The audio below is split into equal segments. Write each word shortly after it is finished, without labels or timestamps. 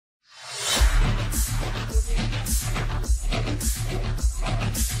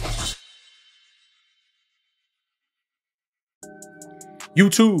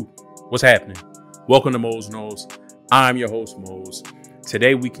YouTube, what's happening? Welcome to Mose Knows. I'm your host, Mose.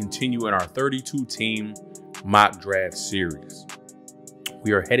 Today, we continue in our 32-team mock draft series.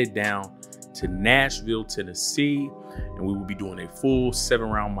 We are headed down to Nashville, Tennessee, and we will be doing a full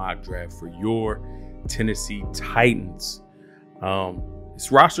 7-round mock draft for your Tennessee Titans. This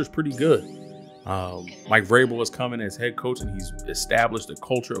roster is pretty good. Mike Vrabel is coming as head coach, and he's established a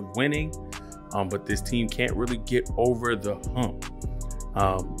culture of winning, but this team can't really get over the hump.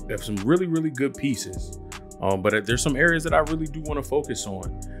 They have some really good pieces, but there's some areas that I really do want to focus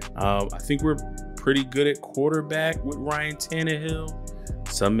on. I think we're pretty good at quarterback with Ryan Tannehill.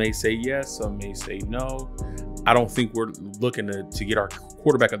 Some may say yes, some may say no. I don't think we're looking to get our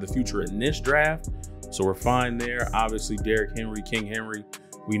quarterback of the future in this draft, so we're fine there. Obviously, Derrick Henry, King Henry,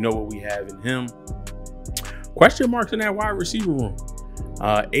 we know what we have in him. Question marks in that wide receiver room.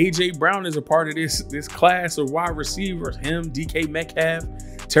 A.J. Brown is a part of this class of wide receivers. Him, DK Metcalf,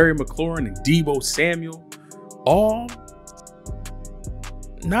 Terry McLaurin, and Deebo Samuel, all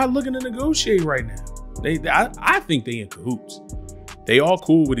not looking to negotiate right now. I think they in cahoots. They all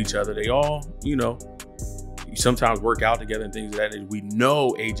cool with each other. They all, sometimes work out together and things like that. We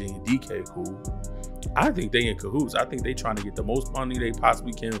know AJ and DK cool. I think they in cahoots. I think they trying to get the most money they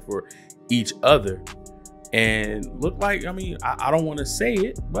possibly can for each other. And look like, I don't want to say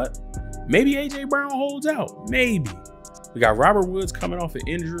it, but maybe A.J. Brown holds out. Maybe. We got Robert Woods coming off an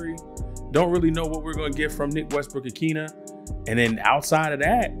injury. Don't really know what we're going to get from Nick Westbrook-Akina. And then outside of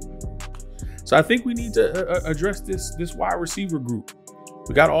that, so I think we need to address this wide receiver group.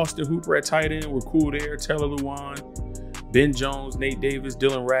 We got Austin Hooper at tight end. We're cool there. Taylor Lewan, Ben Jones, Nate Davis,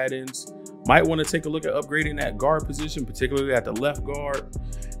 Dylan Radins. Might want to take a look at upgrading that guard position, particularly at the left guard.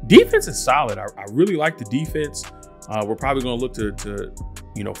 Defense is solid. I really like the defense. We're probably going to look to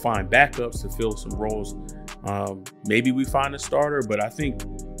find backups to fill some roles. Maybe we find a starter, but I think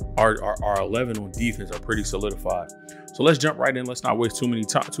our 11 on defense are pretty solidified. So let's jump right in. Let's not waste too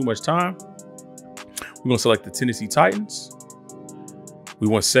much time. We're going to select the Tennessee Titans. We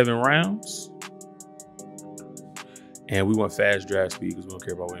want 7 rounds. And we want fast draft speed because we don't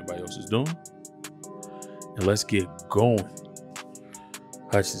care about what anybody else is doing. And let's get going.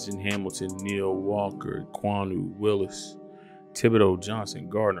 Hutchinson, Hamilton, Neal, Walker, Kwanu, Willis, Thibodeau, Johnson,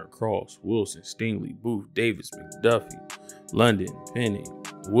 Gardner, Cross, Wilson, Stingley, Booth, Davis, McDuffie, London, Penny,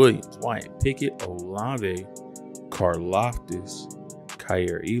 Williams, Wyatt, Pickett, Olave, Karlaftis,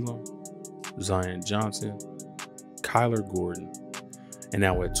 Kyer Elam, Zion Johnson, Kyler Gordon. And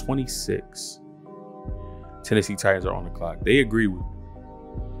now at 26, Tennessee Titans are on the clock. They agree with me.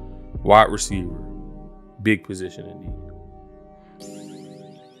 Wide receiver, big position in need.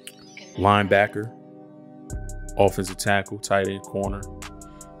 Linebacker, offensive tackle, tight end, corner,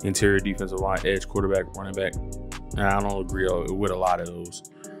 interior defensive line, edge, quarterback, running back. And I don't agree with a lot of those.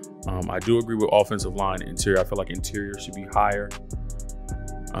 I do agree with offensive line, interior. I feel like interior should be higher.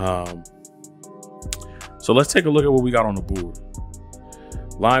 So let's take a look at what we got on the board.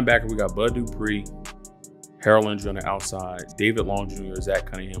 Linebacker, we got Bud Dupree, Harold Landry on the outside, David Long Jr., Zach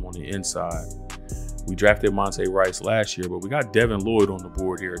Cunningham on the inside. We drafted Monte Rice last year, but we got Devin Lloyd on the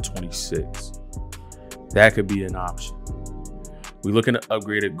board here at 26. That could be an option. We're looking to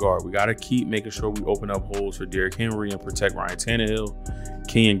upgrade at guard. We got to keep making sure we open up holes for Derrick Henry and protect Ryan Tannehill.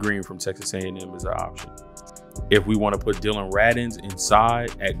 Kenyon Green from Texas A&M is an option. If we want to put Dylan Radins inside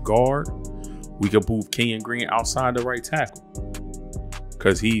at guard, we can move Kenyon Green outside the right tackle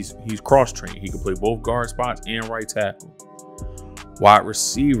because he's cross-trained. He can play both guard spots and right tackle. Wide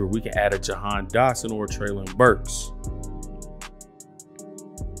receiver, we can add a Jahan Dotson or Traylon Burks.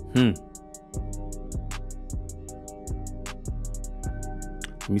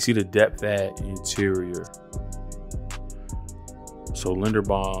 Let me see the depth at interior. So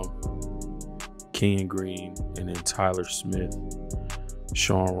Linderbaum, Kenyon Green, and then Tyler Smith,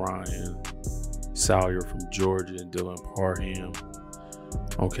 Sean Ryan, Salyer from Georgia, and Dylan Parham.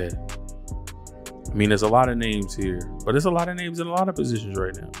 Okay. There's a lot of names here, but there's a lot of names in a lot of positions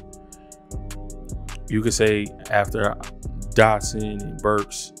right now. You could say after Dotson and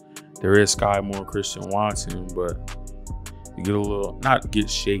Burks, there is Sky Moore and Christian Watson, but you get a little, not get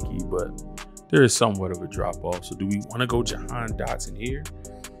shaky, but there is somewhat of a drop off. So do we want to go Jahan Dotson here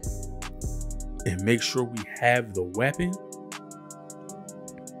and make sure we have the weapon?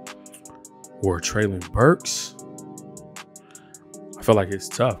 Or Traylon Burks? I feel like it's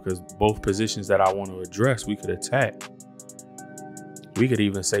tough because both positions that I want to address, we could attack. We could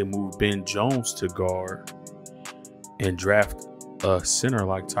even say move Ben Jones to guard and draft a center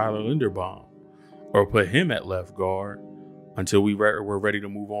like Tyler Linderbaum, or put him at left guard until we're ready to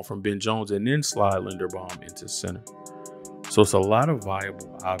move on from Ben Jones and then slide Linderbaum into center. So it's a lot of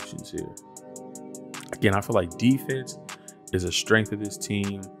viable options here. Again, I feel like defense is a strength of this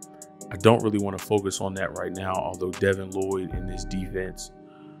team. I don't really want to focus on that right now, although Devin Lloyd in this defense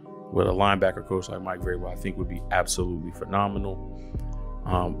with a linebacker coach like Mike Vrabel, I think would be absolutely phenomenal.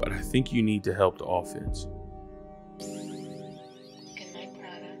 But I think you need to help the offense. Good night,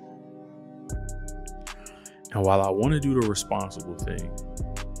 Prada. And while I want to do the responsible thing,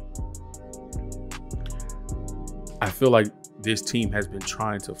 I feel like this team has been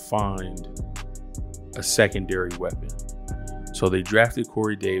trying to find a secondary weapon. So they drafted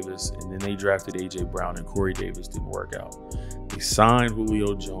Corey Davis, and then they drafted A.J. Brown, and Corey Davis didn't work out. They signed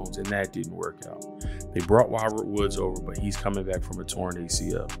Julio Jones, and that didn't work out. They brought Robert Woods over, but he's coming back from a torn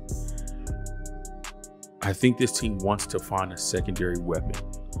ACL. I think this team wants to find a secondary weapon.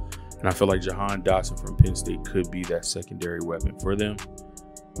 And I feel like Jahan Dotson from Penn State could be that secondary weapon for them.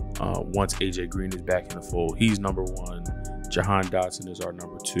 Once A.J. Green is back in the fold, he's number one. Jahan Dotson is our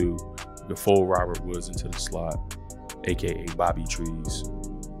number two. You can fold Robert Woods into the slot, aka Bobby Trees.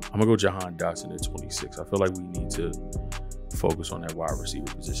 I'm gonna go Jahan Dotson at 26. I feel like we need to focus on that wide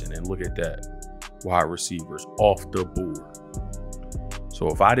receiver position, and look at that, wide receivers off the board. So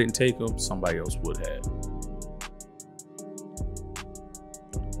if I didn't take them, somebody else would have.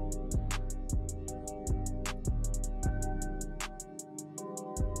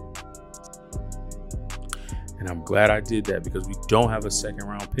 And I'm glad I did that, because we don't have a second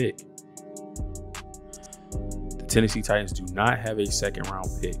round pick. The Tennessee Titans do not have a second round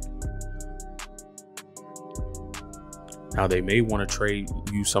pick. Now they may want to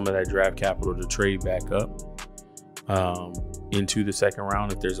use some of that draft capital to trade back up into the second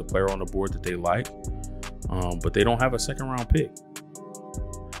round if there's a player on the board that they like. But they don't have a second round pick.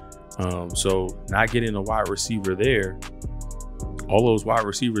 So not getting a wide receiver there, all those wide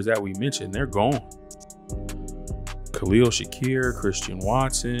receivers that we mentioned, they're gone. Khalil Shakir, Christian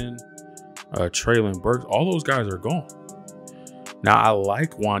Watson, Traylon Burks, all those guys are gone. Now, I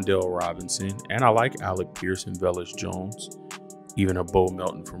like Wan'Dale Robinson, and I like Alec Pearson, Velus Jones, even a Bo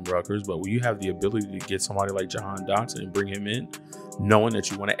Melton from Rutgers. But when you have the ability to get somebody like Jahan Dotson and bring him in, knowing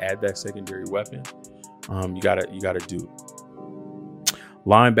that you want to add that secondary weapon, you gotta do it.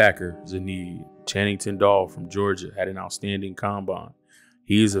 Linebacker is a need. Channing Tindall from Georgia had an outstanding combine.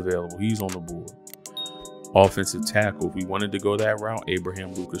 He is available. He's on the board. Offensive tackle, if we wanted to go that route,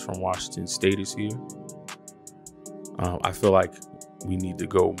 Abraham Lucas from Washington State is here. I feel like we need to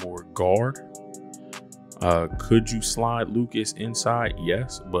go more guard. Could you slide Lucas inside?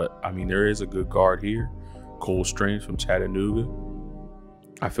 Yes, but I mean, there is a good guard here. Cole Strange from Chattanooga.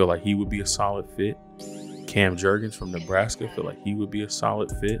 I feel like he would be a solid fit. Cam Jurgens from Nebraska, I feel like he would be a solid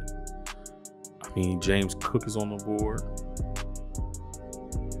fit. I mean, James Cook is on the board.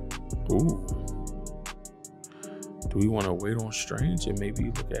 Ooh. Do we want to wait on Strange and maybe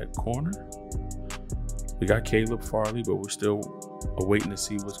look at corner? We got Caleb Farley, but we're still waiting to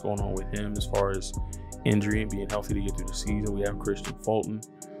see what's going on with him as far as injury and being healthy to get through the season. We have Christian Fulton.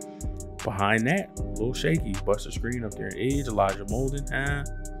 Behind that, a little shaky. Buster Screen up there in age. Elijah Molden,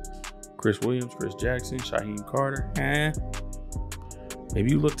 Chris Williams, Chris Jackson, Shaheem Carter, Maybe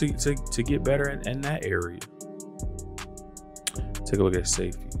you look to get better in that area. Take a look at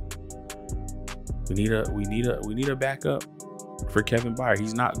safety. We need a backup for Kevin Byard.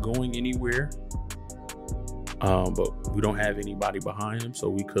 He's not going anywhere. But we don't have anybody behind him, so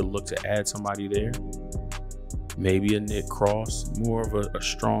we could look to add somebody there. Maybe a Nick Cross, more of a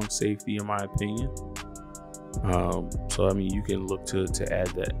strong safety in my opinion. So I mean, you can look to add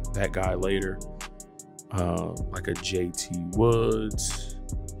that guy later, like a JT Woods,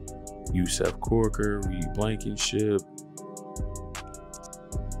 Yusef Corker, Reed Blankenship.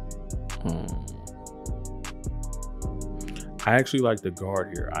 I actually like the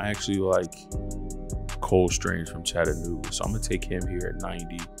guard here. I actually like Cole Strange from Chattanooga. So I'm going to take him here at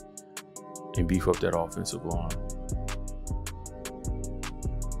 90 and beef up that offensive line.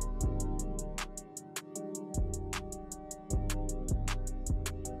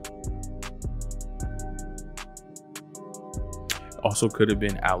 Also could have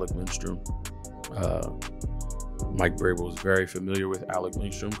been Alec Lindstrom. Mike Vrabel is very familiar with Alec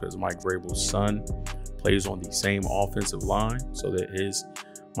Lindstrom because Mike Vrabel's son plays on the same offensive line. So that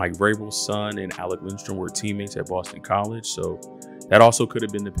Mike Vrabel's son and Alec Lindstrom were teammates at Boston College. So that also could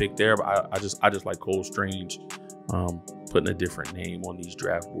have been the pick there. But I just like Cole Strange putting a different name on these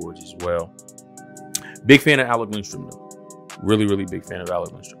draft boards as well. Big fan of Alec Lindstrom though. Really, really big fan of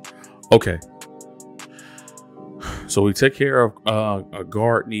Alec Lindstrom. Okay. So we took care of a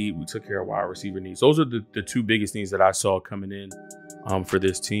guard need. We took care of wide receiver needs. Those are the two biggest things that I saw coming in for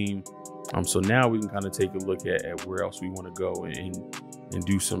this team. So now we can kind of take a look at where else we want to go and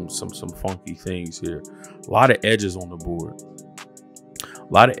do some funky things here. A lot of edges on the board.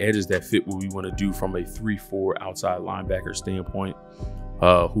 A lot of edges that fit what we want to do from a 3-4 outside linebacker standpoint.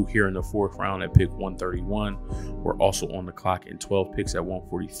 Who here in the 4th round at pick 131. We're also on the clock in 12 picks at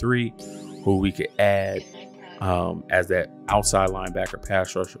 143. Who we could add as that outside linebacker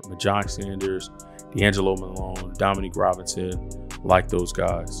pass rusher. Majai Sanders, D'Angelo Malone, Dominique Robinson, like those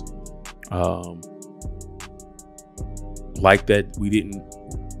guys. Like that we didn't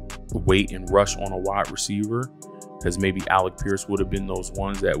wait and rush on a wide receiver, because maybe Alec Pierce would have been those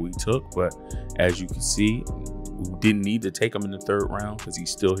ones that we took. But as you can see, we didn't need to take him in the 3rd round because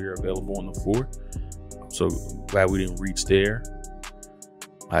he's still here available in the 4th. So glad we didn't reach there.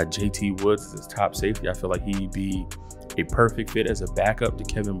 JT Woods is top safety. I feel like he'd be a perfect fit as a backup to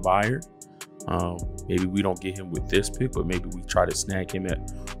Kevin Byard. Maybe we don't get him with this pick, but maybe we try to snag him at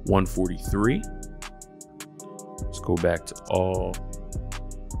 143. Let's go back to all.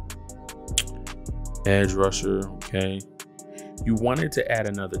 Edge rusher, okay. You wanted to add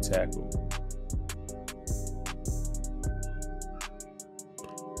another tackle.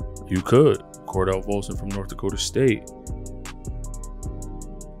 You could. Cordell Volson from North Dakota State.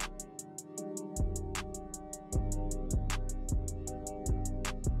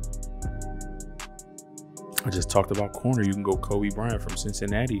 I just talked about corner. You can go Kobe Bryant from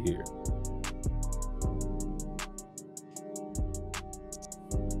Cincinnati here.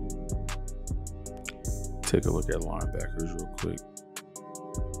 Take a look at linebackers real quick.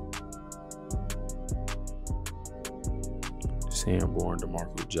 Sanborn,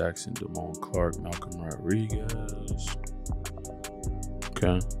 DeMarco Jackson, Damone Clark, Malcolm Rodriguez.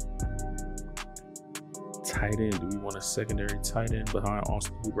 Okay. Tight end. Do we want a secondary tight end behind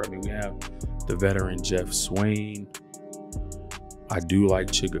Austin Hooper? I mean, we have the veteran Jeff Swain. I do like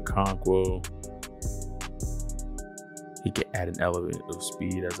Chigakonkwo. He can add an element of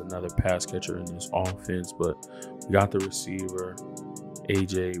speed as another pass catcher in this offense, but we got the receiver,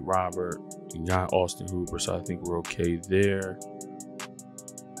 AJ Robert. We got Austin Hooper, so I think we're okay there.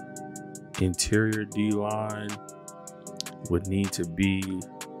 Interior D-line would need to be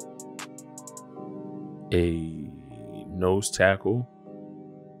a nose tackle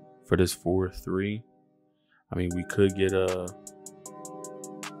for this 4-3. I mean, we could get a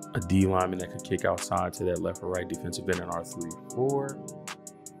D lineman that could kick outside to that left or right defensive end in our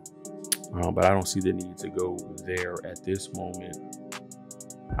 3-4. But I don't see the need to go there at this moment.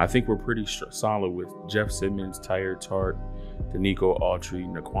 I think we're pretty solid with Jeff Simmons, Tyre Tart, Danico Autry,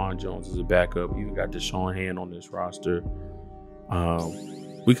 Naquan Jones as a backup. Even got Deshaun Hand on this roster.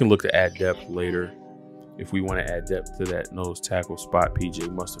 We can look to add depth later. If we want to add depth to that nose tackle spot, PJ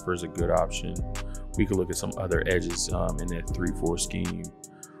Mustipher is a good option. We could look at some other edges in that 3-4 scheme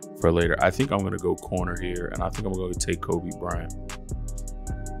for later. I think I'm going to go corner here, and I think I'm going to take Kobe Bryant.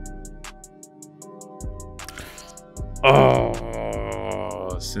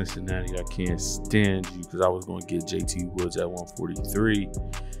 Oh, Cincinnati, I can't stand you, because I was going to get JT Woods at 143,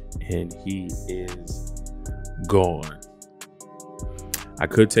 and he is gone. I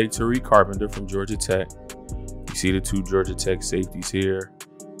could take Tariq Carpenter from Georgia Tech. You see the 2 Georgia Tech safeties here.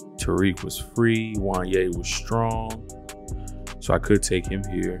 Tariq was free. Wanye was strong. So I could take him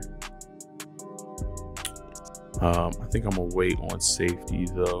here. I think I'm going to wait on safety,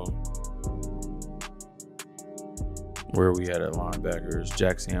 though. Where are we at linebackers?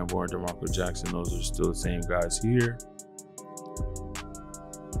 Jack Sanborn, DeMarco Jackson. Those are still the same guys here.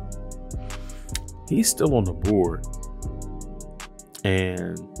 He's still on the board.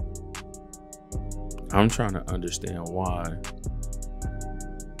 And I'm trying to understand why.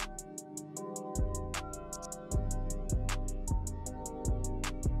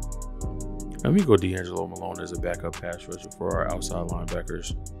 Let me go D'Angelo Malone as a backup pass rusher for our outside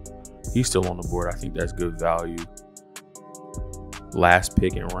linebackers. He's still on the board. I think that's good value. Last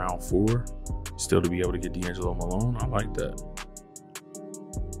pick in round 4, still to be able to get D'Angelo Malone. I like that.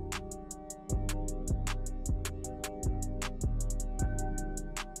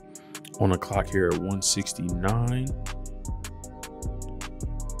 On the clock here at 169.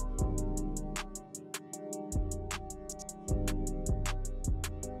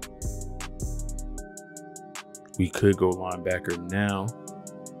 We could go linebacker now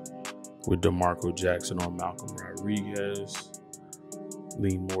with DeMarco Jackson or Malcolm Rodriguez.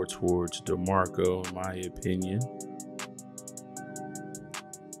 Lean more towards DeMarco, in my opinion.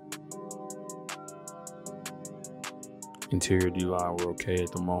 Interior D-line, we're okay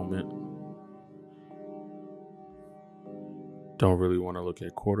at the moment. Don't really want to look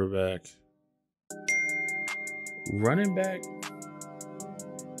at quarterback. Running back.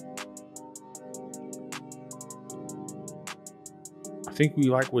 I think we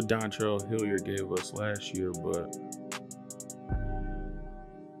like what Dontrell Hilliard gave us last year, but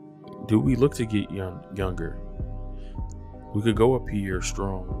do we look to get younger? We could go up here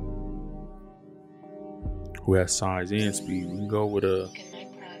strong, who has size and speed. We can go with a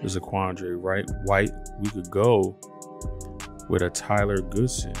Zaquandre White. We could go with a Tyler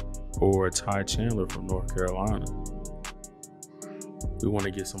Goodson or a Ty Chandler from North Carolina. We want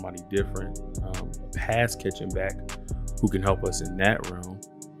to get somebody different, a pass catching back who can help us in that realm.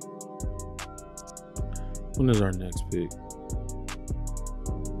 When is our next pick?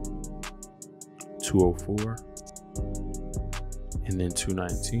 204. And then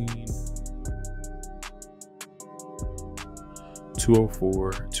 219.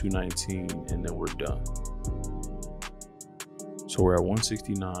 204, 219, and then we're done. So we're at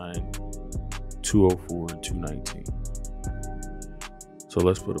 169, 204, and 219. So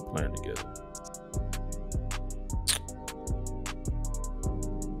let's put a plan together.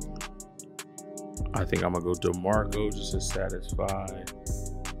 I think I'm gonna go DeMarco just to satisfy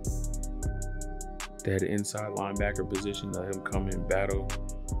that inside linebacker position. Let him come in battle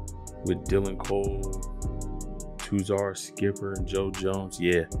with Dylan Cole, Tuzar Skipper, and Joe Jones.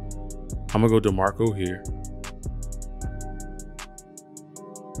 Yeah, I'm gonna go DeMarco here.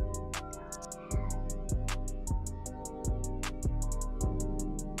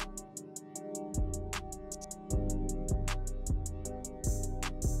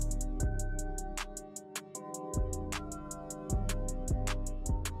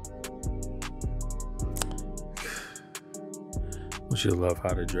 Don't you love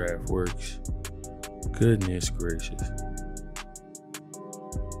how the draft works? Goodness gracious.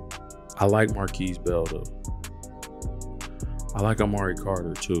 I like Marquise Bell though. I like Amari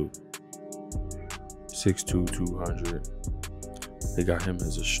Carter too. 6'2", 200. They got him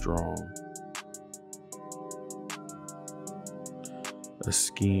as a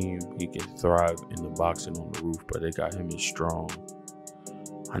scheme. He can thrive in the boxing on the roof, but they got him as strong.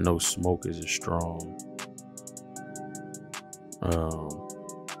 I know Smoke is a strong.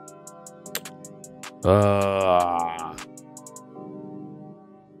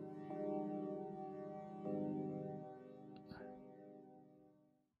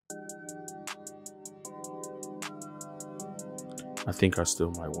 I think I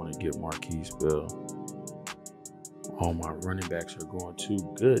still might want to get Marquise Bell. All my running backs are going too.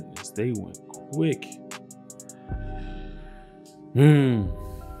 Goodness, they went quick. The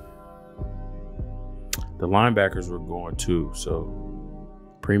linebackers were going too, so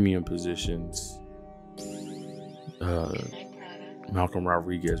premium positions. Malcolm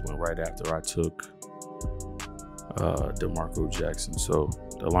Rodriguez went right after I took DeMarco Jackson, so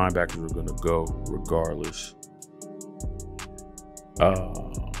the linebackers were going to go regardless. I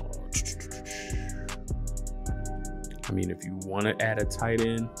mean, if you want to add a tight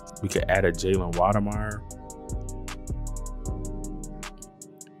end, we could add a Jalen Wademeyer.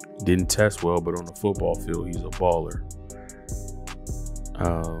 Didn't test well, but on the football field, he's a baller.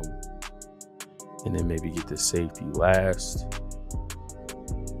 And then maybe get the safety last.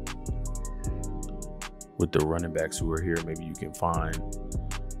 With the running backs who are here, maybe you can find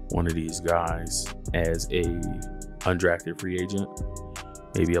one of these guys as a undrafted free agent.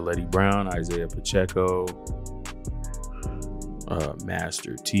 Maybe a Letty Brown, Isaiah Pacheco,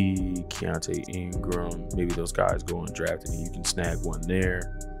 Master T, Keontae Ingram. Maybe those guys go undrafted and you can snag one there.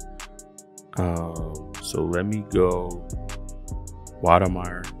 So let me go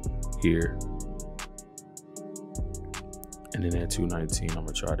Wademeyer here. And then at 219, I'm going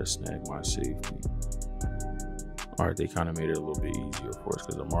to try to snag my safety. All right, they kind of made it a little bit easier for us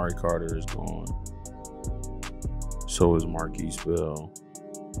because Amari Carter is gone. So is Marquise Bell.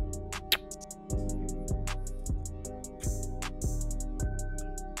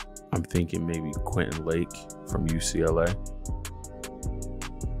 I'm thinking maybe Quentin Lake from UCLA.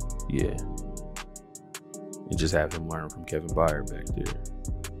 Yeah. And just have him learn from Kevin Byard back there.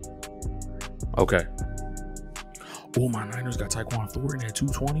 Okay. Oh, my Niners got Tyquan Thornton at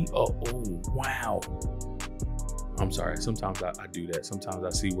 220. Oh, wow. I'm sorry. Sometimes I do that. Sometimes I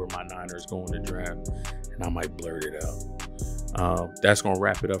see where my Niners go in the draft and I might blurt it out. That's going to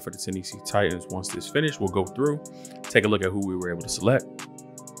wrap it up for the Tennessee Titans. Once this finished, we'll go through, take a look at who we were able to select.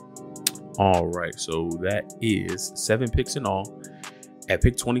 All right. So that is 7 picks in all. At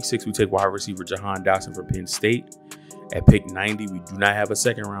pick 26, we take wide receiver Jahan Dotson from Penn State. At pick 90, we do not have a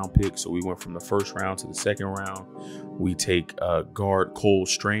second round pick, so we went from the first round to the second round. We take guard Cole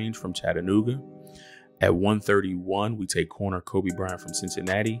Strange from Chattanooga. At 131, we take corner Kobe Bryant from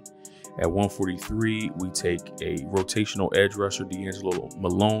Cincinnati. At 143, we take a rotational edge rusher, D'Angelo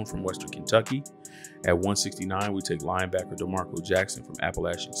Malone from Western Kentucky. At 169, we take linebacker DeMarco Jackson from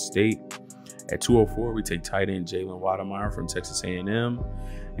Appalachian State. At 204, we take tight end Jalen Wademeyer from Texas A&M.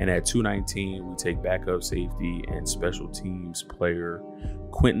 And at 219, we take backup safety and special teams player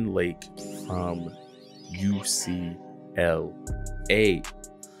Quentin Lake from UCLA.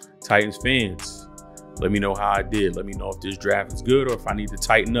 Titans fans, let me know how I did. Let me know if this draft is good or if I need to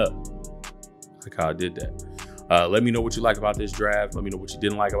tighten up. Like how I did that. Let me know what you like about this draft. Let me know what you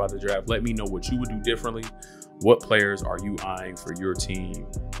didn't like about the draft. Let me know what you would do differently. What players are you eyeing for your team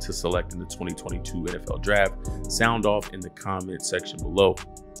to select in the 2022 NFL draft? Sound off in the comment section below.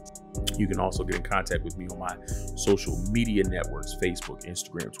 You can also get in contact with me on my social media networks, Facebook,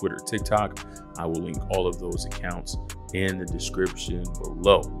 Instagram, Twitter, TikTok. I will link all of those accounts in the description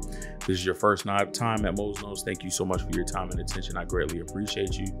below. If this is your first time at Mose Knows, thank you so much for your time and attention. I greatly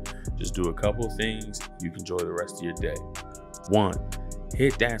appreciate you. Just do a couple of things. You can enjoy the rest of your day. 1,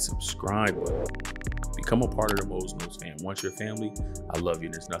 hit that subscribe button. Become a part of the Mose Knows fam. Once you're family, I love you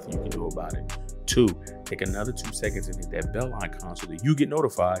and there's nothing you can do about it. 2, take another 2 seconds and hit that bell icon so that you get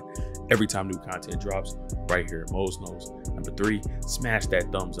notified every time new content drops right here at Mose Knows. Number 3, smash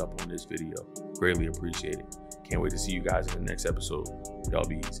that thumbs up on this video. Greatly appreciate it. Can't wait to see you guys in the next episode. Y'all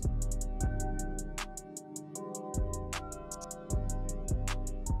be easy.